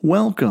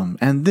Welcome,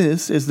 and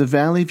this is the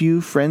Valley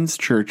View Friends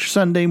Church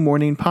Sunday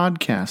morning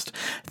podcast.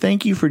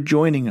 Thank you for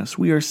joining us.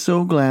 We are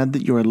so glad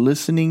that you are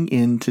listening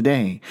in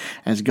today.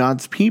 As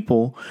God's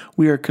people,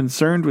 we are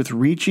concerned with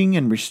reaching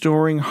and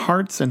restoring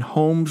hearts and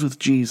homes with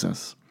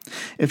Jesus.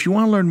 If you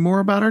want to learn more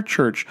about our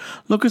church,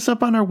 look us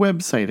up on our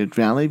website at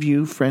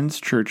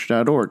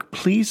valleyviewfriendschurch.org.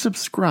 Please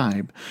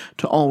subscribe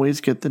to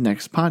always get the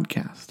next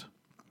podcast.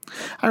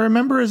 I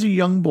remember as a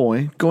young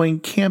boy going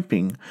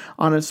camping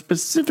on a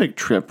specific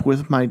trip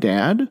with my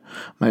dad,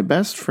 my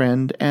best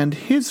friend, and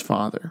his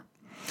father.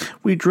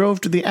 We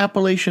drove to the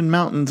Appalachian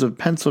Mountains of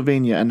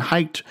Pennsylvania and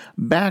hiked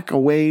back a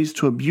ways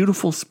to a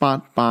beautiful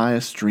spot by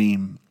a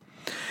stream.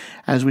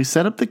 As we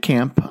set up the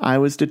camp, I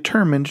was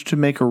determined to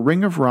make a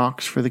ring of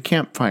rocks for the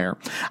campfire.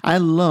 I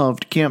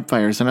loved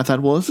campfires, and I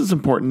thought, well, this is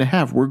important to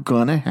have. We're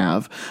going to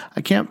have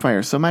a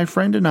campfire. So my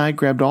friend and I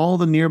grabbed all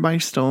the nearby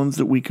stones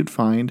that we could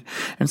find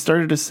and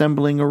started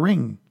assembling a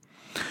ring.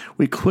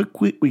 We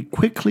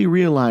quickly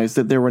realized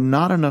that there were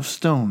not enough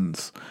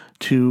stones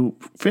to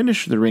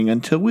finish the ring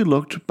until we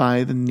looked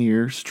by the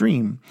near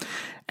stream.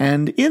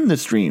 And in the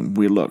stream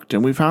we looked,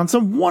 and we found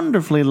some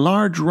wonderfully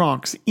large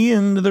rocks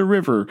in the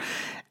river,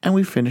 and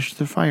we finished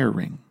the fire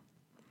ring.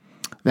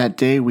 That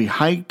day we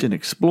hiked and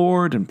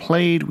explored and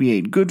played. We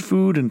ate good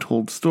food and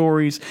told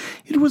stories.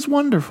 It was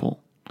wonderful.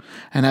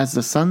 And as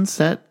the sun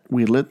set,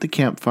 we lit the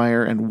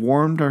campfire and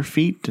warmed our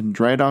feet and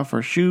dried off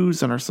our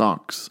shoes and our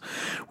socks.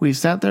 We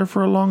sat there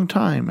for a long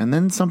time, and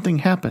then something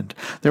happened.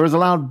 There was a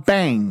loud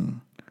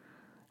bang,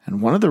 and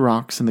one of the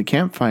rocks in the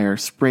campfire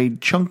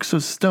sprayed chunks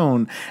of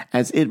stone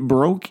as it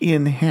broke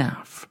in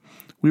half.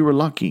 We were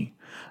lucky.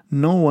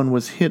 No one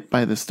was hit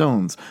by the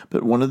stones,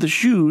 but one of the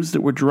shoes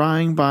that were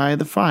drying by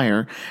the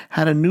fire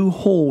had a new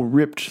hole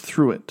ripped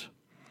through it.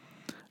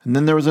 And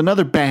then there was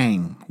another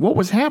bang. What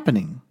was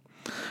happening?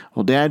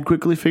 Well, Dad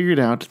quickly figured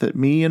out that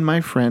me and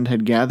my friend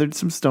had gathered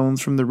some stones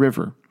from the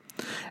river,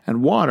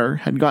 and water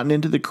had gotten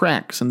into the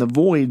cracks and the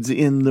voids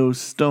in those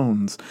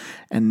stones,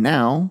 and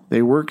now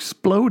they were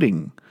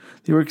exploding.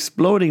 They were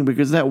exploding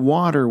because that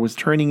water was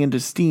turning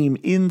into steam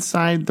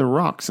inside the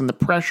rocks, and the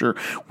pressure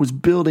was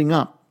building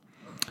up.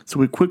 So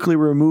we quickly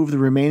removed the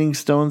remaining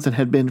stones that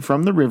had been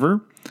from the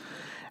river,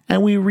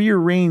 and we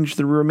rearranged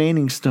the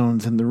remaining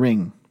stones in the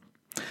ring.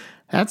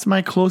 That's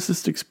my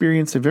closest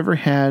experience I've ever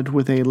had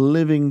with a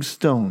living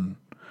stone,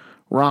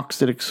 rocks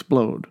that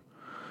explode.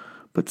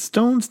 But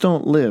stones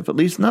don't live, at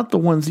least not the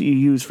ones that you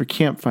use for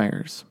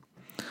campfires.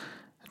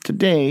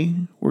 Today,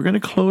 we're going to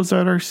close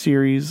out our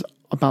series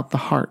about the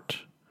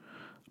heart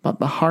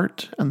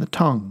and the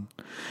tongue.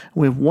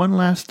 We have one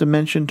last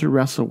dimension to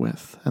wrestle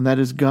with, and that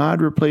is God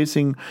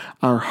replacing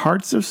our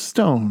hearts of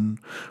stone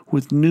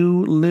with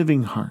new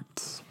living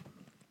hearts.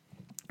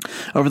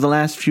 Over the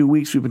last few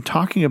weeks, we've been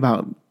talking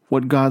about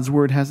what God's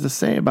Word has to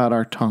say about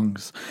our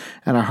tongues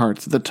and our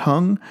hearts. The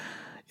tongue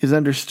is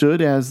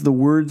understood as the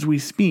words we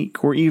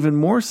speak, or even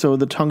more so,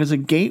 the tongue is a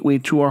gateway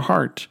to our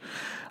heart,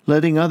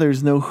 letting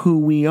others know who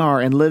we are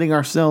and letting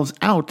ourselves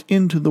out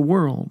into the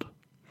world.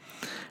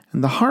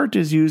 And the heart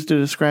is used to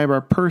describe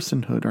our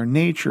personhood, our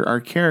nature,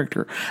 our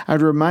character.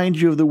 I'd remind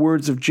you of the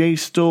words of J.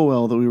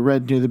 Stowell that we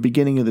read near the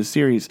beginning of the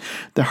series.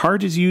 The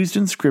heart is used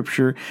in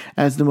Scripture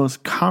as the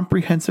most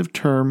comprehensive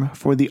term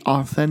for the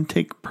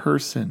authentic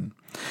person.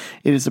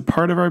 It is a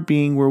part of our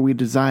being where we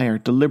desire,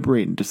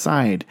 deliberate, and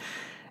decide.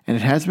 And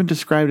it has been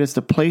described as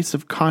the place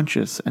of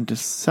conscious and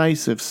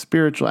decisive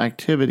spiritual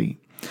activity.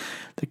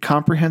 The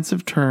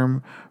comprehensive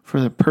term for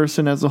the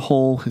person as a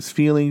whole, his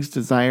feelings,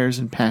 desires,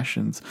 and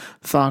passions,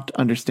 thought,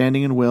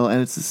 understanding, and will,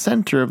 and it's the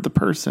center of the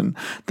person,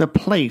 the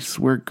place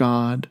where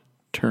God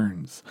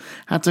turns.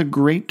 That's a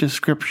great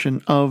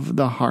description of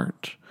the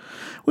heart.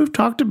 We've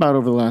talked about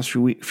over the last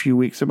few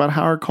weeks about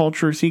how our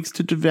culture seeks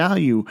to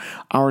devalue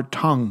our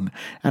tongue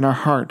and our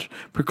heart,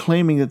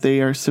 proclaiming that they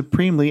are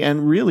supremely,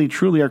 and really,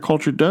 truly, our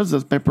culture does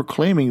this by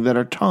proclaiming that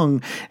our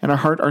tongue and our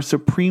heart are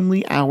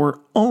supremely our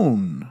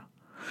own.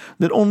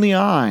 That only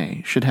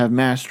I should have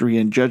mastery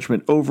and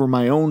judgment over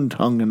my own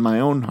tongue and my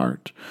own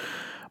heart.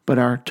 But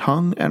our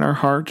tongue and our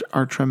heart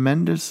are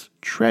tremendous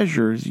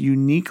treasures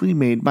uniquely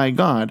made by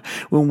God.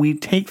 When we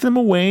take them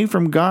away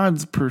from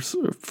God's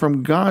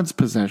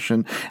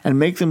possession and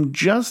make them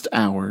just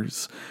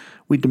ours,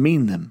 we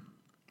demean them,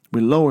 we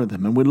lower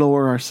them, and we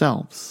lower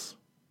ourselves.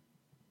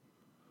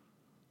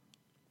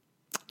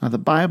 Now, the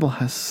Bible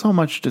has so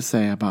much to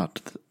say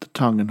about the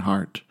tongue and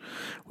heart.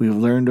 We have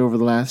learned over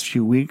the last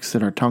few weeks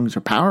that our tongues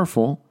are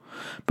powerful,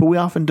 but we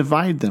often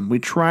divide them. We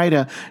try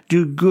to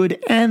do good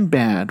and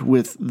bad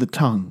with the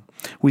tongue.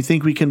 We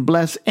think we can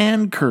bless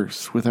and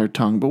curse with our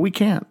tongue, but we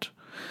can't.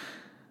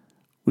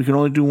 We can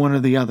only do one or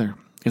the other.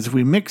 Because if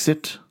we mix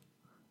it,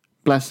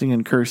 blessing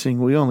and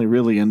cursing, we only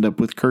really end up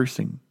with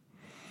cursing.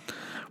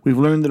 We've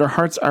learned that our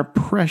hearts are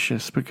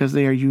precious because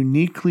they are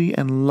uniquely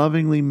and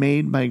lovingly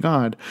made by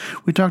God.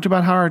 We talked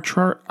about how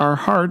our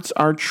hearts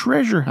are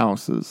treasure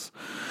houses,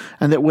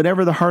 and that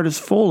whatever the heart is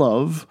full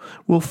of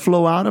will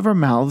flow out of our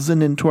mouths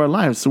and into our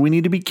lives. So we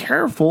need to be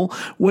careful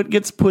what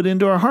gets put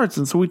into our hearts.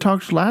 And so we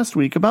talked last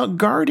week about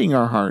guarding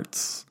our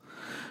hearts.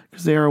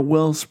 because they are a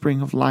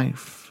wellspring of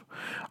life.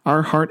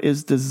 Our heart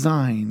is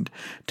designed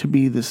to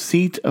be the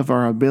seat of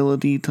our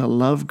ability to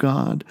love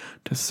God,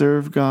 to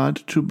serve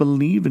God, to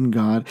believe in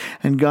God,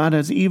 and God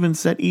has even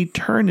set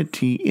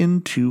eternity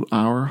into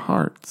our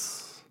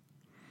hearts.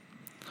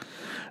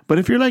 But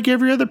if you're like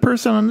every other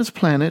person on this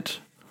planet,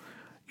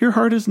 your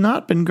heart has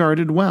not been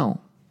guarded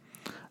well.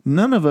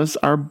 None of us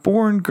are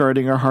born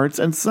guarding our hearts,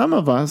 and some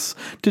of us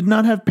did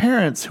not have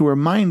parents who were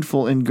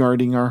mindful in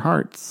guarding our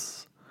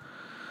hearts.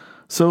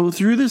 So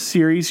through this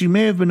series, you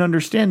may have been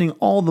understanding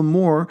all the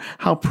more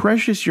how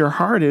precious your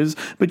heart is,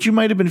 but you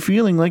might have been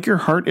feeling like your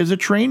heart is a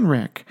train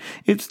wreck.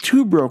 It's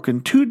too broken,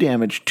 too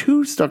damaged,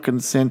 too stuck in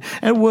sin,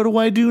 and what do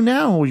I do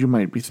now, you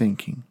might be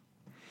thinking.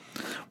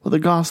 Well, the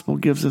gospel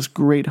gives us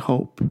great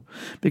hope,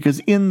 because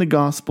in the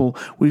gospel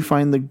we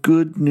find the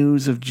good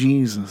news of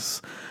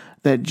Jesus,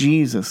 that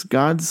Jesus,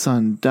 God's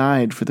Son,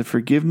 died for the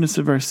forgiveness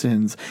of our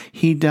sins.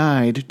 He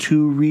died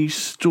to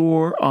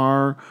restore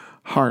our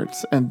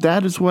hearts. And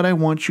that is what I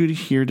want you to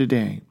hear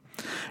today.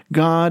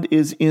 God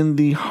is in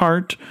the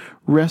heart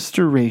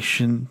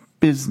restoration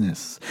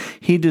business.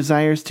 He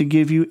desires to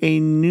give you a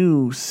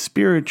new,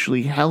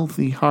 spiritually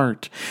healthy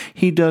heart.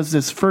 He does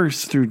this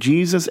first through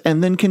Jesus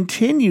and then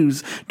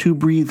continues to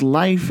breathe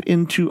life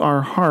into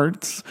our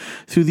hearts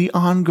through the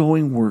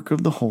ongoing work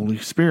of the Holy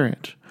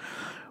Spirit.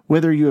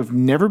 Whether you have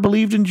never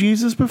believed in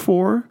Jesus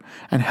before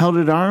and held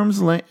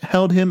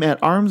him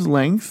at arm's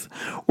length,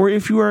 or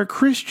if you are a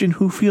Christian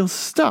who feels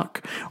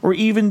stuck or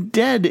even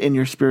dead in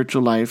your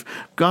spiritual life,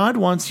 God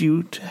wants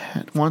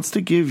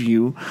to give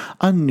you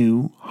a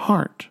new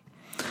heart.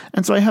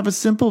 And so I have a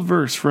simple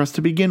verse for us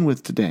to begin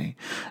with today.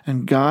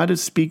 And God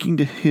is speaking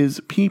to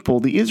his people,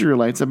 the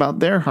Israelites, about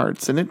their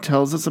hearts. And it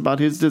tells us about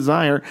his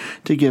desire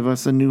to give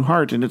us a new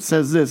heart. And it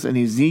says this in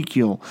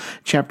Ezekiel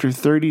chapter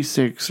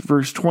 36,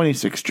 verse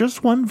 26,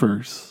 just one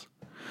verse.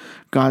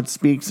 God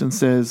speaks and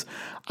says,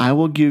 I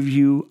will give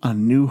you a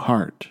new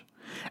heart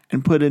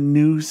and put a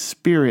new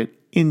spirit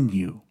in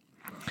you.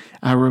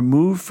 I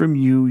remove from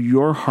you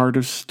your heart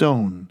of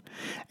stone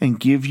and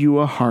give you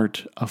a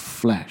heart of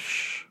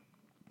flesh.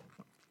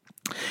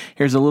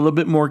 Here's a little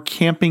bit more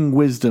camping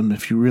wisdom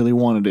if you really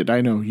wanted it.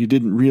 I know you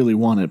didn't really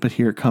want it, but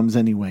here it comes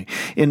anyway.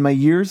 In my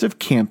years of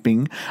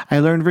camping, I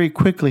learned very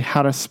quickly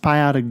how to spy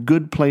out a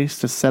good place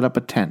to set up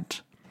a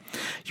tent.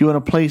 You want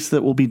a place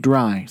that will be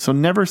dry, so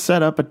never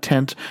set up a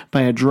tent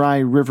by a dry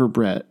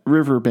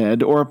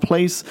riverbed or a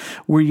place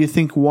where you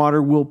think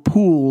water will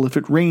pool if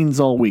it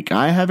rains all week.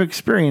 I have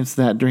experienced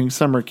that during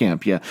summer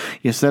camp. You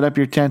set up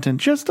your tent in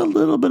just a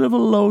little bit of a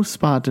low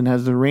spot, and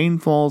as the rain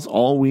falls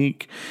all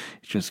week,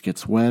 it just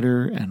gets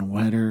wetter and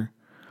wetter.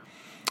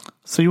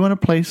 So you want a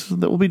place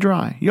that will be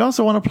dry. You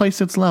also want a place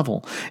that's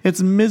level.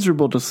 It's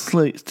miserable to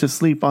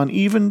sleep on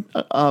even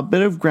a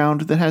bit of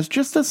ground that has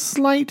just a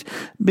slight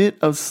bit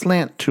of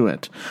slant to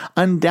it.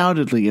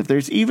 Undoubtedly, if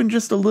there's even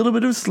just a little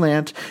bit of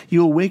slant,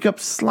 you'll wake up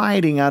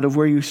sliding out of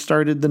where you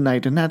started the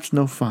night, and that's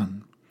no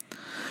fun.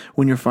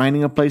 When you're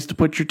finding a place to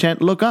put your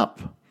tent, look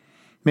up.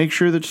 Make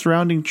sure that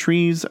surrounding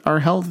trees are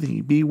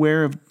healthy.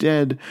 Beware of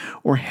dead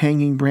or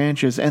hanging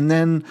branches. And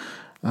then,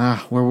 where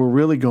we're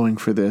really going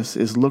for this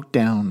is look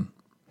down.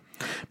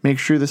 Make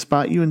sure the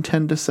spot you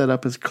intend to set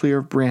up is clear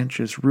of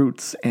branches,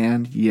 roots,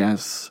 and,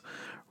 yes,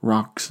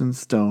 rocks and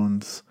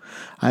stones.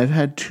 I've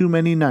had too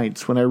many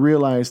nights when I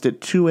realized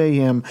at 2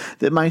 a.m.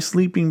 that my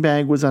sleeping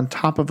bag was on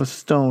top of a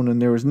stone and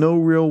there was no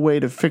real way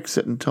to fix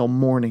it until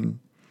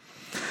morning.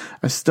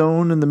 A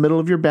stone in the middle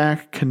of your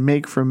back can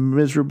make for a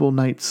miserable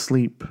night's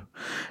sleep,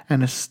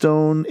 and a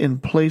stone in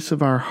place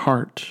of our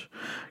heart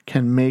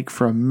can make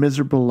for a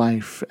miserable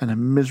life and a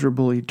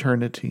miserable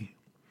eternity.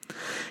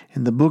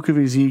 In the book of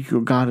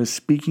Ezekiel, God is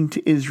speaking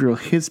to Israel,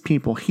 his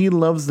people. He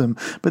loves them,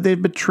 but they've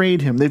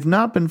betrayed him. They've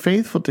not been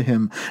faithful to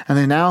him, and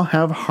they now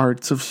have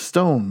hearts of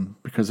stone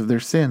because of their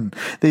sin.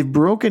 They've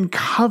broken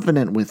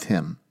covenant with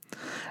him.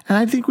 And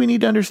I think we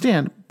need to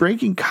understand,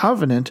 breaking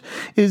covenant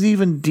is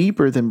even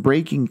deeper than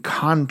breaking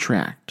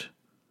contract.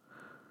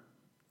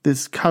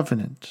 This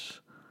covenant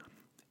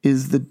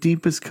is the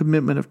deepest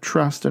commitment of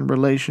trust and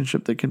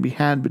relationship that can be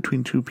had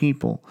between two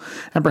people.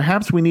 And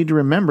perhaps we need to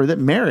remember that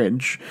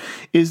marriage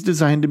is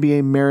designed to be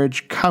a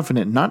marriage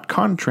covenant, not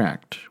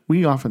contract.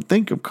 We often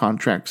think of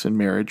contracts in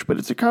marriage, but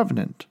it's a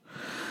covenant.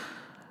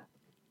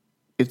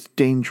 It's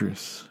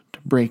dangerous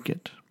to break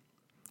it.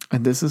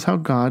 And this is how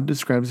God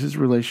describes his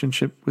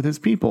relationship with his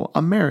people,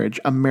 a marriage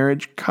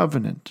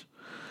covenant.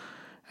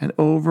 And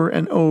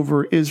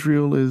over,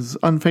 Israel is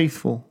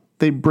unfaithful.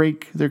 They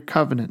break their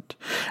covenant.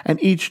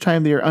 And each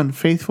time they are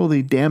unfaithful,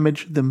 they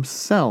damage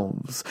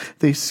themselves.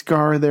 They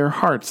scar their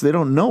hearts. They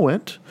don't know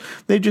it.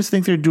 They just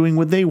think they're doing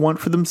what they want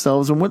for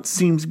themselves and what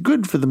seems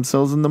good for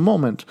themselves in the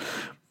moment.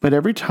 But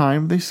every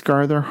time they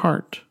scar their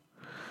heart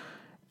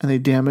and they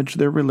damage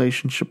their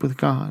relationship with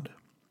God.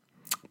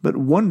 But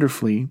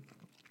wonderfully,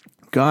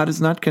 God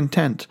is not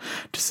content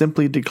to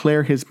simply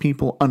declare his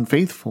people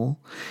unfaithful.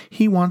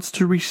 He wants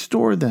to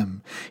restore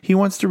them. He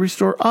wants to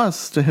restore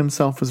us to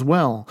himself as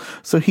well.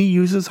 So he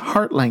uses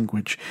heart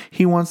language.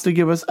 He wants to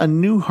give us a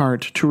new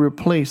heart to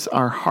replace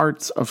our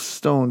hearts of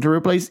stone, to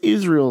replace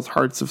Israel's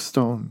hearts of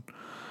stone.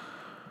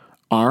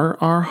 Are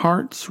our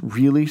hearts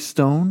really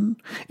stone?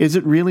 Is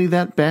it really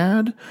that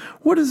bad?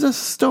 What is a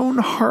stone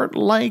heart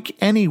like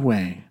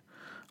anyway?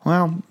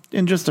 Well,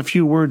 in just a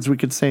few words, we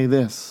could say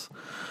this.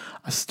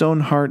 A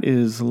stone heart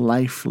is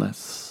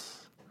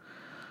lifeless.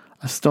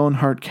 A stone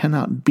heart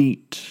cannot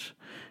beat.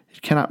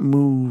 It cannot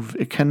move.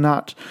 It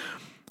cannot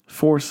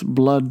force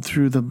blood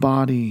through the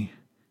body.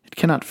 It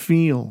cannot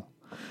feel.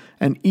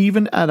 And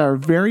even at our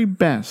very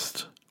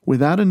best,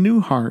 without a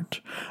new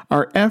heart,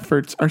 our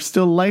efforts are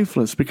still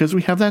lifeless because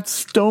we have that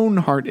stone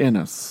heart in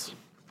us.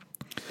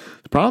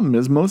 The problem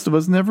is most of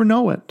us never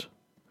know it.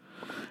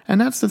 And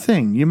that's the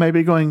thing. You might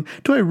be going,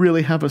 do I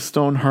really have a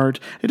stone heart?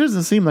 It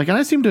doesn't seem like it.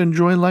 I seem to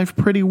enjoy life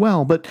pretty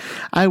well. But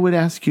I would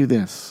ask you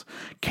this.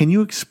 Can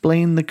you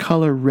explain the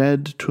color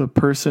red to a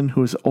person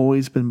who has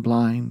always been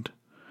blind?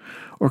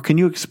 Or can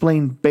you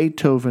explain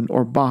Beethoven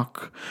or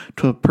Bach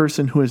to a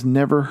person who has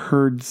never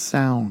heard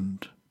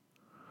sound?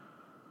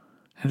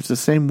 And it's the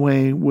same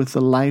way with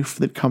the life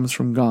that comes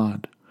from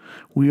God.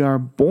 We are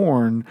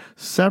born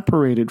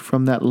separated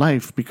from that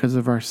life because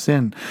of our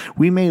sin.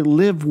 We may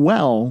live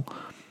well,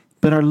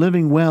 but our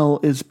living well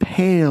is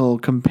pale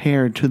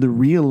compared to the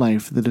real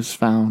life that is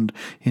found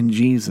in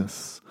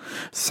Jesus.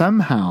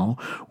 Somehow,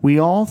 we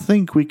all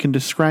think we can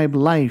describe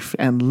life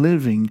and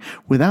living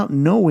without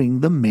knowing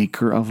the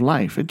maker of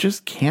life. It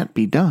just can't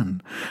be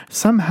done.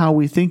 Somehow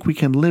we think we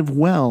can live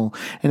well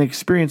and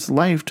experience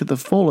life to the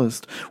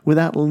fullest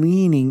without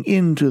leaning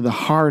into the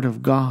heart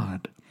of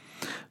God.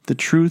 The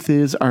truth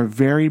is, our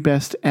very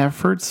best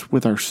efforts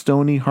with our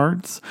stony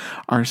hearts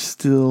are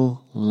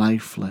still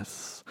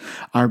lifeless.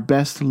 Our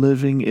best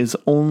living is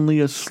only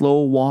a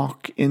slow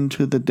walk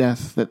into the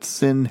death that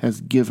sin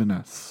has given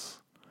us.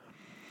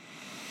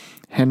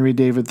 Henry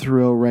David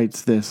Thoreau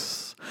writes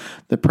this,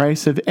 "The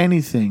price of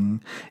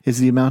anything is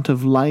the amount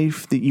of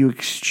life that you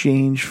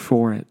exchange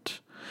for it,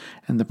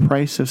 and the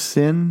price of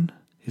sin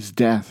is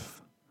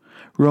death."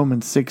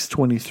 Romans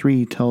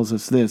 6:23 tells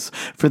us this,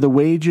 "For the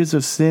wages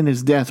of sin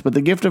is death, but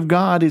the gift of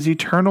God is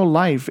eternal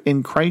life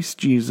in Christ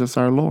Jesus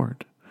our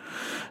Lord."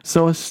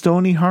 So a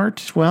stony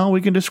heart, well,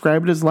 we can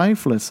describe it as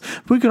lifeless.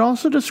 We could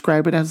also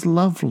describe it as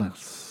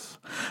loveless.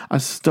 A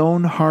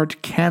stone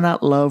heart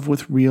cannot love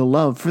with real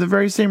love for the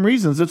very same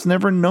reasons it's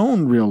never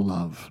known real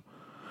love.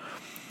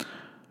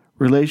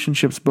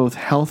 Relationships, both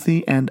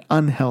healthy and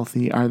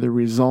unhealthy, are the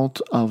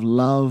result of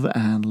love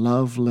and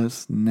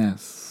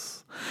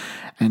lovelessness.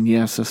 And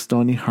yes, a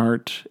stony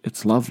heart,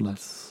 it's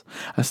loveless.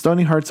 A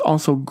stony heart's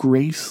also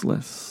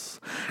graceless,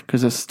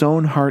 because a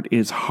stone heart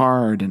is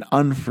hard and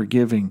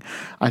unforgiving.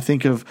 I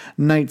think of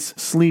nights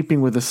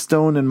sleeping with a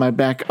stone in my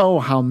back. Oh,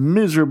 how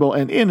miserable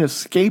and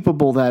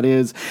inescapable that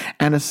is.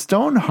 And a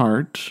stone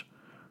heart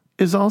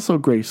is also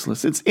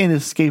graceless. It's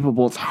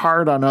inescapable. It's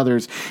hard on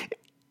others,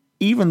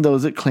 even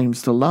those it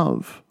claims to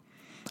love.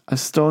 A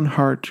stone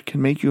heart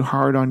can make you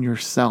hard on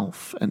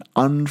yourself and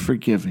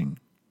unforgiving.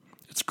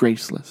 It's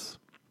graceless.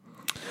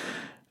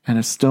 And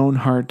a stone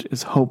heart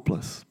is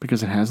hopeless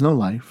because it has no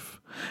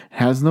life,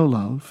 has no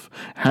love,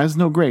 has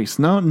no grace.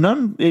 No,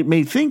 none. It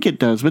may think it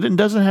does, but it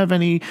doesn't have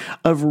any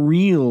of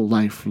real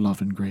life, love,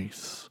 and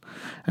grace.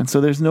 And so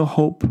there's no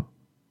hope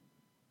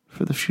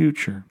for the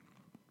future.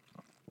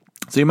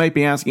 So you might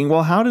be asking,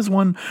 well, how does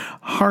one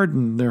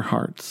harden their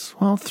hearts?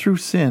 Well, through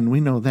sin, we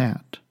know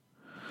that.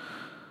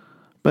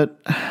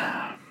 But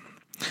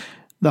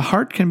the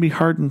heart can be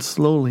hardened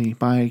slowly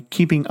by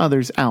keeping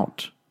others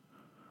out,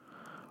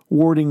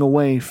 warding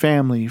away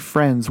family,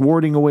 friends,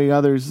 warding away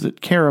others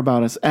that care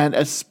about us, and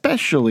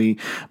especially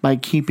by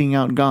keeping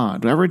out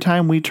God. Every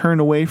time we turn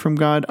away from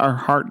God, our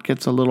heart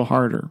gets a little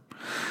harder.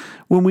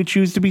 When we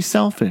choose to be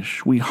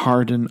selfish, we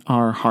harden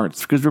our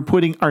hearts because we're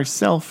putting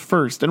ourselves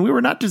first. And we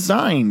were not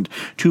designed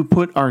to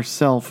put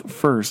ourselves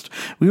first.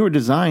 We were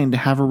designed to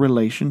have a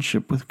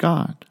relationship with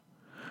God.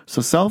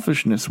 So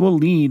selfishness will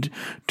lead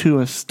to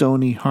a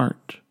stony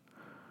heart.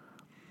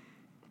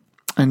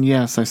 And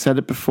yes, I said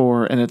it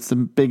before, and it's the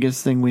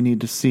biggest thing we need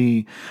to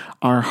see.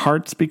 Our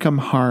hearts become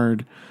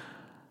hard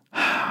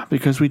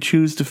because we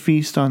choose to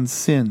feast on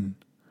sin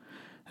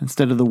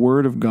instead of the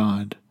Word of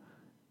God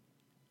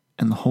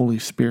and the Holy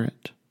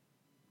Spirit.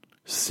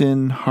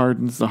 Sin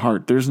hardens the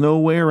heart. There's no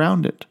way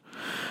around it.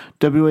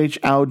 W.H.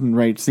 Auden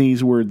writes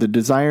these words, "The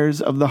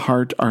desires of the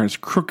heart are as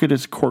crooked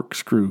as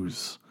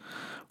corkscrews."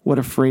 What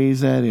a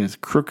phrase that is,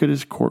 crooked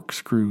as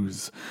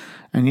corkscrews.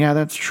 And yeah,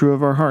 that's true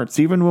of our hearts.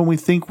 Even when we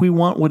think we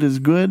want what is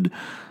good,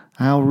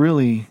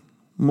 really,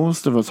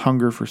 most of us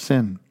hunger for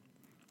sin.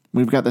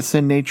 We've got the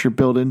sin nature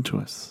built into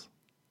us.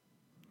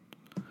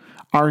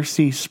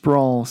 R.C.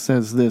 Sproul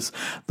says this,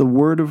 "The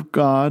Word of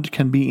God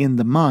can be in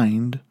the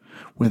mind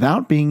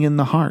without being in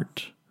the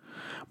heart.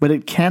 But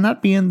it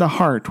cannot be in the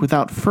heart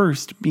without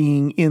first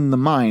being in the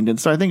mind." And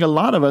so I think a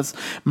lot of us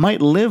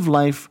might live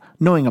life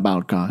knowing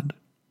about God,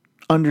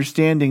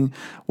 understanding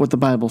what the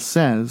Bible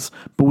says,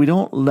 but we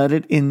don't let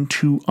it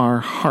into our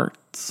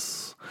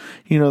hearts.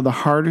 You know, the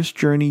hardest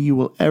journey you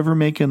will ever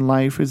make in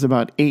life is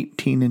about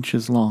 18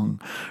 inches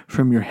long,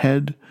 from your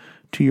head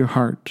to your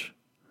heart.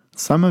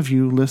 Some of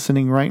you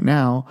listening right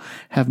now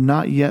have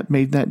not yet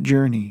made that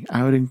journey.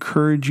 I would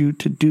encourage you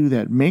to do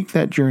that. Make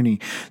that journey.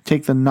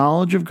 Take the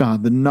knowledge of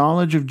God, the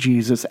knowledge of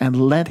Jesus, and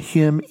let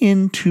him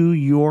into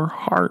your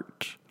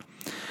heart.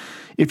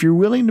 If you're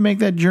willing to make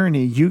that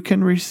journey, you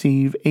can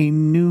receive a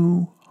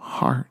new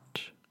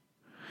heart.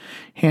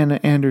 Hannah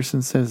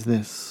Anderson says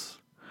this: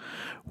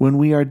 when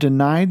we are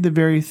denied the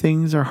very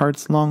things our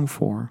hearts long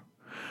for,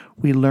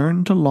 we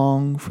learn to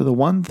long for the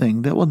one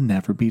thing that will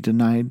never be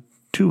denied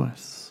to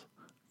us,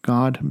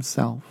 God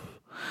himself.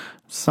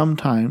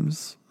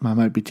 Sometimes, I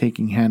might be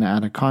taking Hannah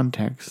out of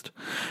context,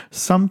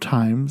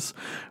 sometimes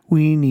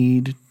we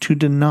need to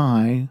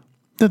deny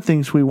the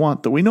things we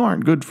want that we know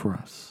aren't good for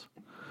us,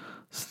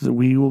 so that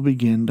we will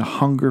begin to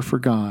hunger for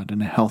God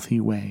in a healthy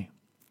way.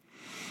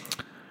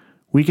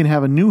 We can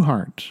have a new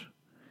heart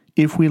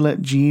if we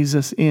let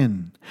Jesus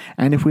in,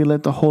 and if we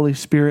let the Holy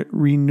Spirit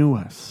renew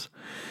us.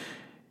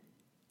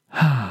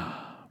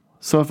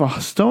 So if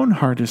a stone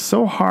heart is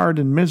so hard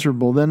and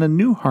miserable, then a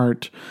new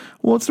heart,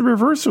 well, it's the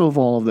reversal of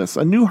all of this.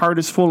 A new heart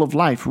is full of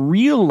life,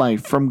 real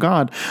life from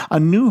God. A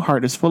new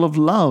heart is full of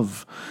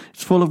love.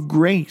 It's full of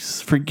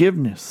grace,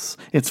 forgiveness.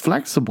 It's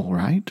flexible,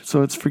 right?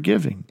 So it's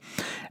forgiving.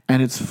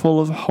 And it's full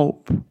of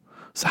hope.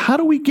 So how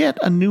do we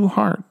get a new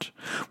heart?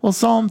 Well,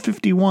 Psalm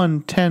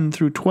 51, 10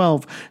 through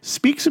 12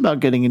 speaks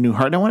about getting a new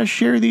heart. And I want to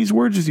share these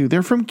words with you.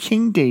 They're from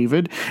King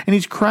David, and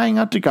he's crying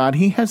out to God.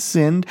 He has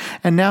sinned,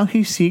 and now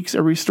he seeks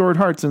a restored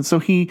heart. And so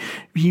he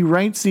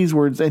writes these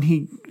words, and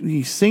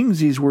he sings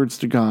these words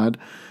to God.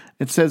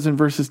 It says in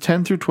verses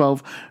 10 through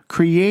 12,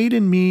 "Create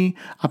in me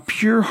a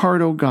pure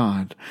heart, O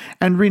God,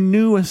 and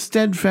renew a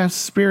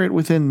steadfast spirit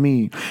within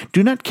me.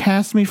 Do not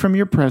cast me from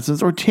your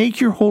presence or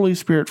take your Holy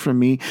Spirit from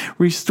me.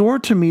 Restore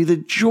to me the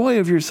joy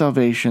of your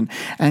salvation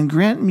and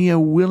grant me a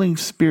willing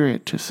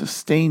spirit to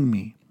sustain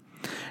me."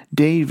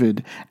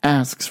 David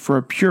asks for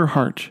a pure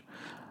heart.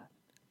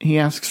 He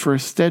asks for a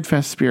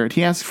steadfast spirit.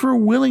 He asks for a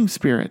willing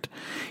spirit.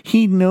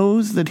 He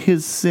knows that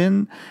his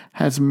sin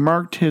has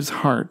marked his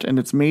heart and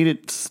it's made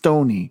it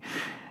stony.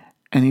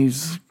 And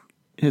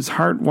his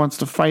heart wants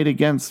to fight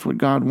against what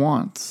God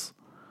wants.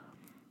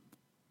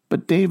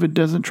 But David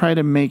doesn't try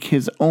to make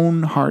his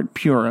own heart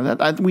pure.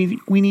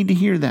 We need to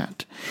hear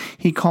that.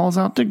 He calls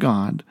out to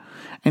God.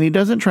 And he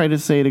doesn't try to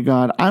say to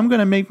God, "I'm going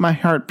to make my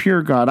heart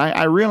pure, God.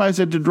 I realize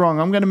I did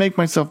wrong. I'm going to make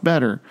myself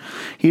better."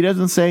 He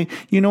doesn't say,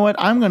 "You know what?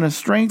 I'm going to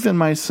strengthen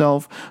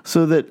myself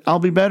so that I'll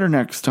be better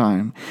next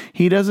time."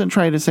 He doesn't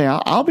try to say,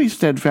 I'll be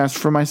steadfast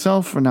for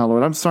myself for now,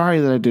 Lord. I'm sorry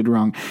that I did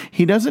wrong."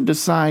 He doesn't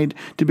decide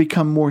to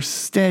become more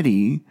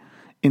steady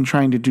in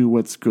trying to do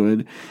what's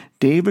good.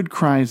 David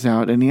cries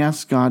out and he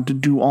asks God to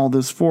do all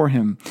this for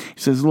him.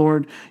 He says,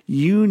 "Lord,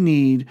 you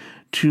need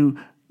to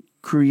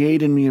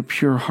create in me a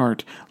pure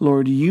heart.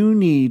 Lord, you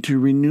need to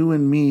renew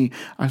in me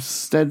a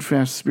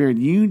steadfast spirit.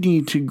 You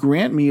need to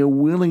grant me a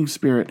willing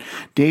spirit."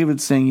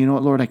 David's saying, "You know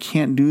what, Lord, I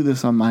can't do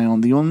this on my own.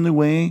 The only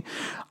way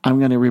I'm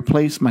going to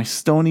replace my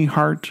stony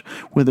heart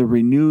with a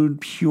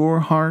renewed,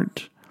 pure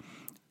heart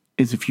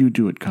is if you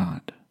do it,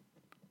 God."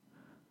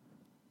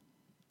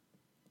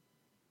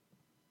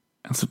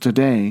 And so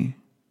today,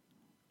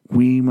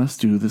 we must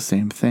do the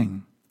same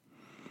thing.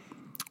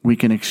 We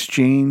can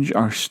exchange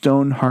our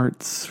stone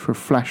hearts for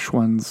flesh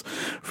ones,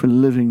 for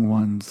living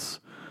ones,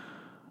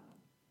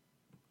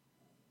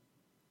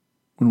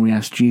 when we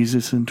ask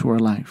Jesus into our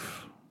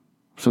life.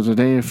 So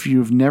today, if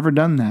you've never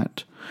done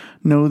that,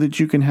 know that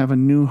you can have a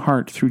new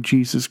heart through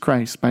Jesus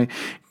Christ by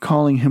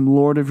calling him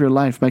Lord of your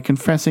life, by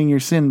confessing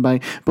your sin, by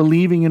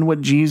believing in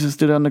what Jesus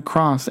did on the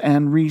cross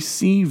and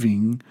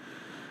receiving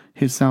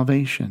his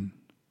salvation.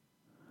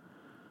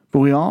 But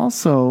we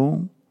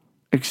also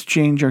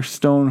exchange our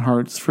stone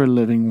hearts for a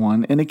living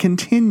one in a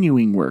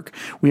continuing work.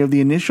 We have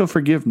the initial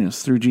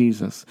forgiveness through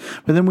Jesus,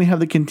 but then we have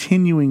the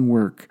continuing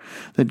work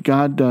that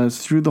God does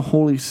through the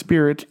Holy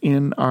Spirit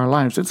in our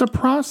lives. It's a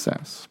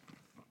process.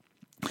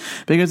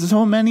 Because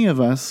so many of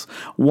us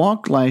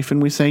walk life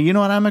and we say, "You know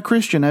what, I'm a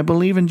Christian, I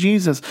believe in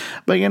Jesus,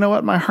 but you know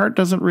what, my heart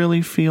doesn't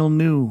really feel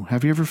new."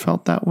 Have you ever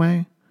felt that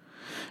way?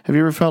 Have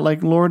you ever felt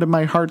like, "Lord,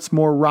 my heart's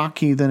more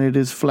rocky than it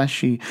is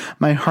fleshy.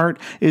 My heart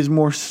is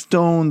more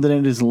stone than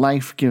it is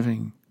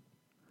life-giving"?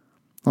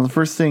 Well, the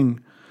first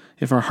thing,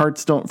 if our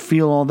hearts don't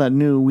feel all that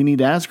new, we need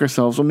to ask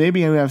ourselves, well,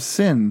 maybe we have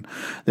sin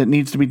that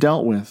needs to be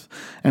dealt with,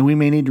 and we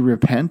may need to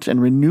repent and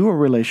renew a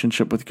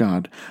relationship with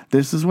God.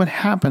 This is what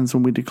happens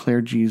when we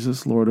declare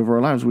Jesus Lord of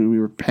our lives. We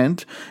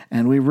repent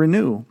and we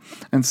renew.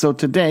 And so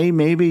today,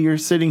 maybe you're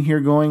sitting here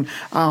going,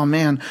 "Oh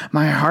man,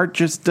 my heart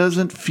just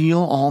doesn't feel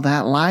all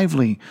that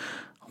lively."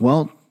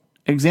 Well,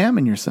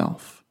 examine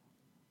yourself.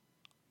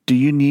 Do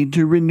you need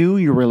to renew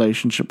your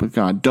relationship with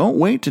God? Don't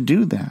wait to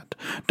do that.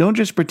 Don't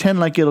just pretend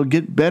like it'll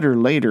get better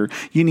later.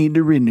 You need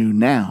to renew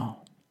now.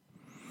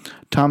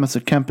 Thomas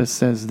à Kempis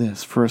says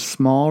this, "For a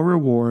small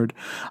reward,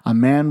 a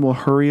man will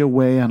hurry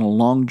away on a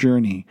long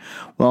journey,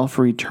 while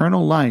for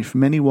eternal life,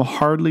 many will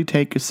hardly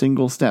take a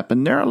single step."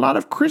 And there are a lot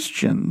of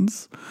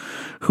Christians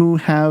who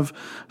have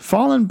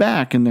fallen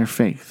back in their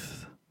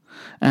faith,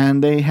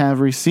 and they have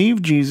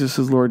received Jesus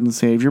as Lord and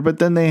Savior, but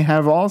then they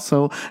have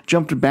also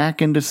jumped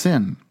back into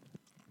sin.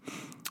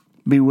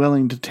 Be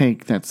willing to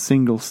take that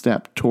single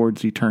step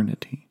towards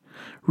eternity.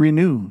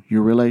 Renew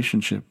your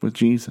relationship with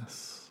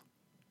Jesus.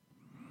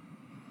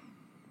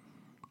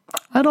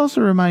 I'd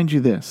also remind you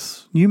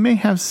this. You may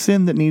have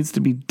sin that needs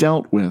to be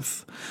dealt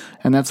with,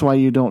 and that's why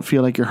you don't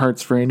feel like your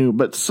heart's very new.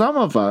 But some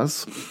of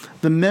us,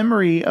 the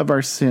memory of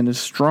our sin is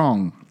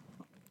strong.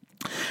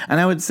 And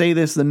I would say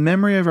this, the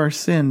memory of our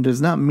sin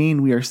does not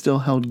mean we are still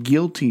held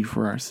guilty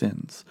for our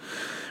sins.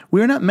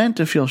 We are not meant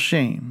to feel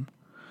shame.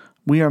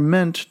 We are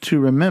meant to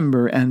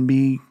remember and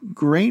be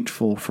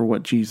grateful for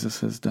what Jesus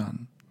has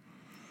done.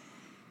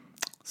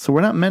 So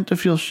we're not meant to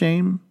feel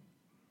shame,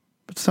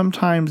 but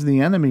sometimes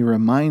the enemy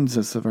reminds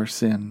us of our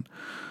sin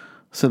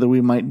so that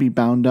we might be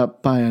bound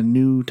up by a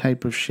new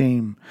type of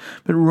shame.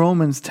 But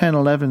Romans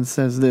 10:11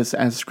 says this,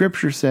 as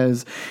Scripture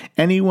says,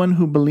 anyone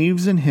who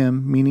believes in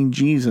him, meaning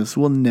Jesus,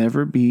 will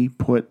never be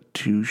put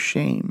to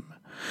shame.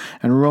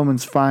 And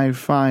Romans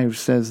 5:5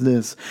 says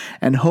this,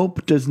 and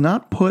hope does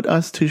not put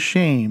us to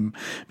shame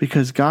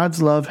because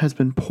God's love has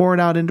been poured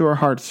out into our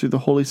hearts through the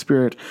Holy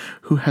Spirit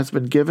who has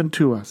been given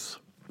to us.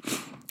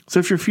 So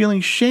if you're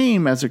feeling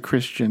shame as a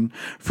Christian,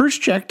 first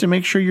check to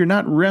make sure you're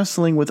not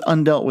wrestling with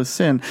undealt with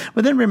sin.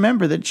 But then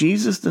remember that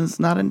Jesus does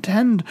not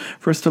intend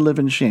for us to live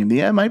in shame.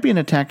 It might be an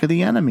attack of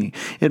the enemy.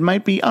 It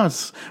might be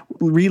us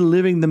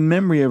reliving the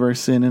memory of our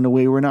sin in a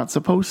way we're not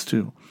supposed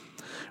to.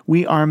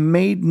 We are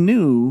made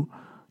new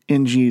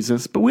in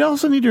Jesus, but we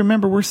also need to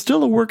remember we're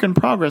still a work in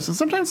progress, and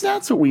sometimes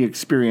that's what we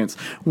experience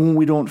when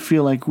we don't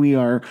feel like we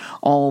are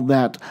all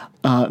that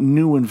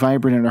new and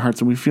vibrant in our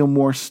hearts, and we feel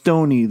more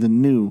stony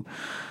than new.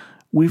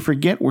 We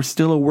forget we're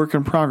still a work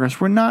in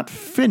progress. We're not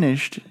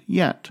finished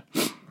yet.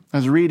 I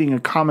was reading a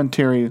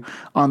commentary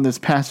on this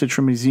passage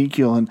from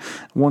Ezekiel, and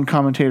one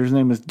commentator's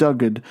name is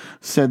Dugged,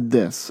 said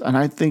this, and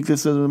I think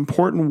this is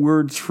important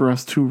words for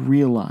us to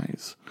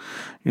realize,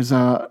 is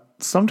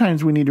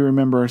sometimes we need to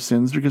remember our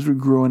sins because we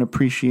grow in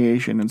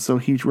appreciation. And so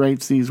he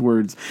writes these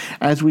words,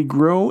 as we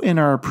grow in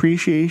our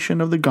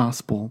appreciation of the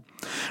gospel,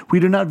 we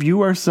do not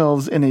view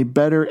ourselves in a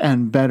better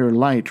and better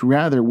light.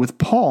 Rather, with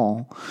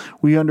Paul,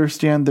 we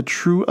understand the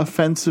true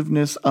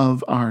offensiveness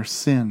of our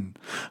sin.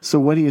 So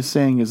what he is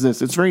saying is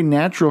this, it's very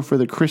natural for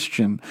the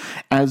Christian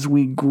as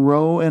we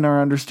grow in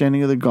our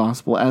understanding of the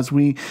gospel, as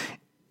we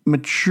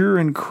mature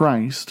in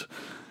Christ,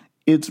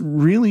 it's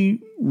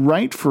really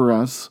right for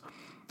us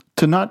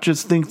to not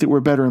just think that we're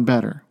better and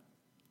better.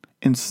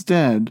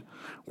 Instead,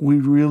 we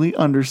really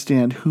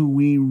understand who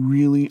we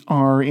really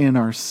are in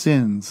our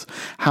sins,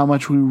 how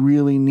much we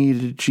really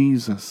needed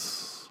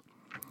Jesus.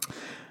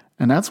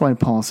 And that's why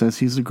Paul says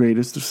he's the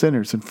greatest of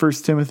sinners. In 1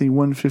 Timothy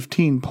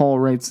 1:15, Paul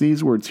writes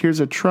these words, here's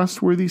a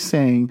trustworthy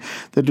saying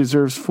that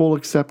deserves full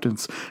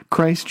acceptance.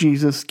 Christ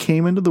Jesus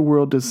came into the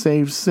world to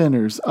save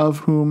sinners, of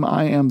whom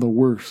I am the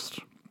worst.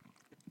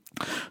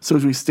 So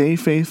as we stay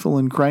faithful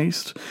in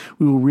Christ,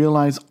 we will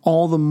realize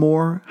all the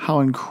more how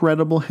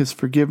incredible his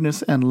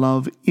forgiveness and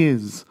love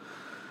is.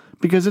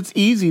 Because it's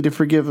easy to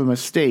forgive a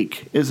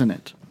mistake, isn't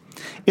it?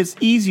 It's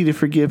easy to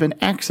forgive an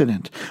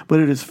accident,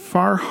 but it is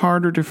far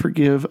harder to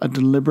forgive a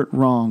deliberate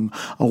wrong,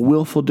 a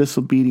willful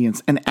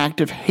disobedience, an act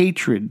of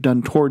hatred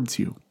done towards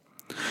you.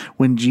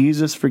 When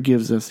Jesus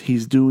forgives us,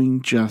 he's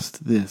doing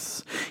just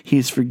this. He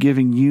is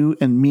forgiving you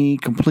and me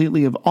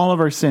completely of all of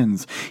our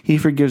sins. He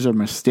forgives our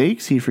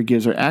mistakes, he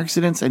forgives our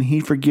accidents, and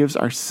he forgives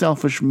our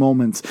selfish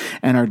moments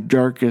and our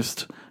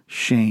darkest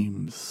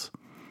shames.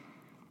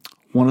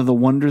 One of the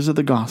wonders of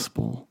the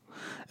gospel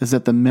is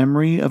that the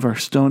memory of our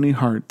stony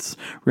hearts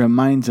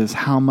reminds us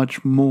how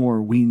much more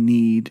we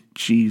need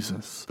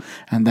Jesus.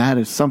 And that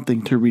is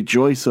something to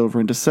rejoice over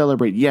and to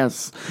celebrate.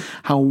 Yes,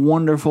 how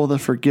wonderful the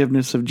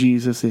forgiveness of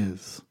Jesus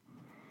is.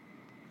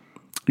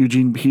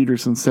 Eugene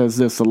Peterson says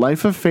this, the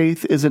life of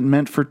faith isn't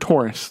meant for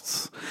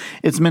tourists.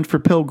 It's meant for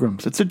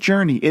pilgrims. It's a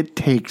journey. It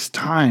takes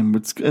time.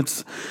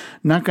 It's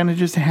not going to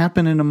just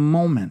happen in a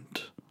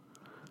moment.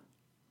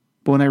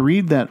 But when I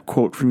read that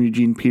quote from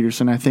Eugene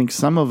Peterson, I think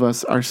some of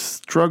us are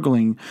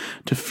struggling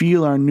to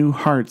feel our new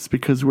hearts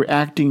because we're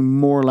acting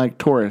more like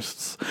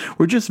tourists.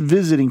 We're just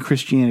visiting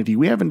Christianity.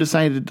 We haven't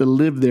decided to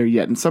live there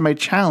yet. And so my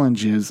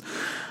challenge is,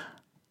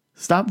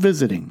 stop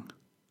visiting.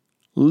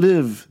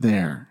 Live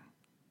there.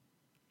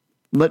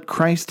 Let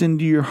Christ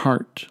into your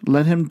heart.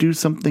 Let him do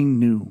something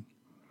new.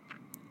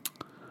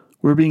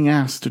 We're being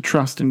asked to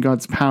trust in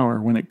God's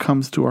power when it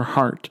comes to our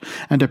heart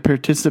and to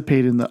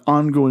participate in the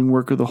ongoing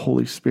work of the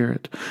Holy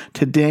Spirit.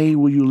 Today,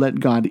 will you let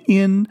God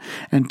in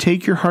and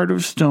take your heart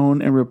of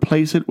stone and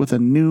replace it with a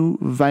new,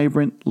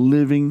 vibrant,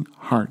 living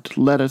heart?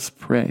 Let us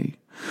pray.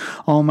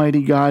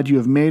 Almighty God, you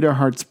have made our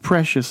hearts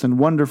precious and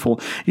wonderful,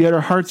 yet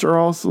our hearts are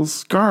also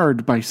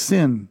scarred by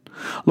sin.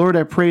 Lord,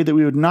 I pray that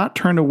we would not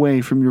turn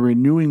away from your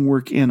renewing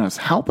work in us.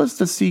 Help us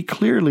to see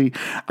clearly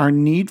our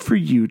need for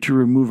you to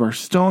remove our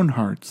stone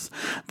hearts,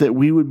 that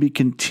we would be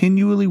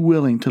continually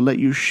willing to let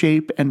you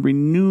shape and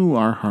renew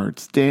our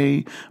hearts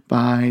day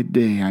by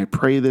day. I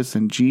pray this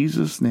in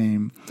Jesus'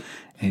 name.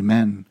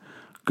 Amen.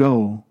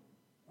 Go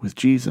with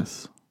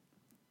Jesus.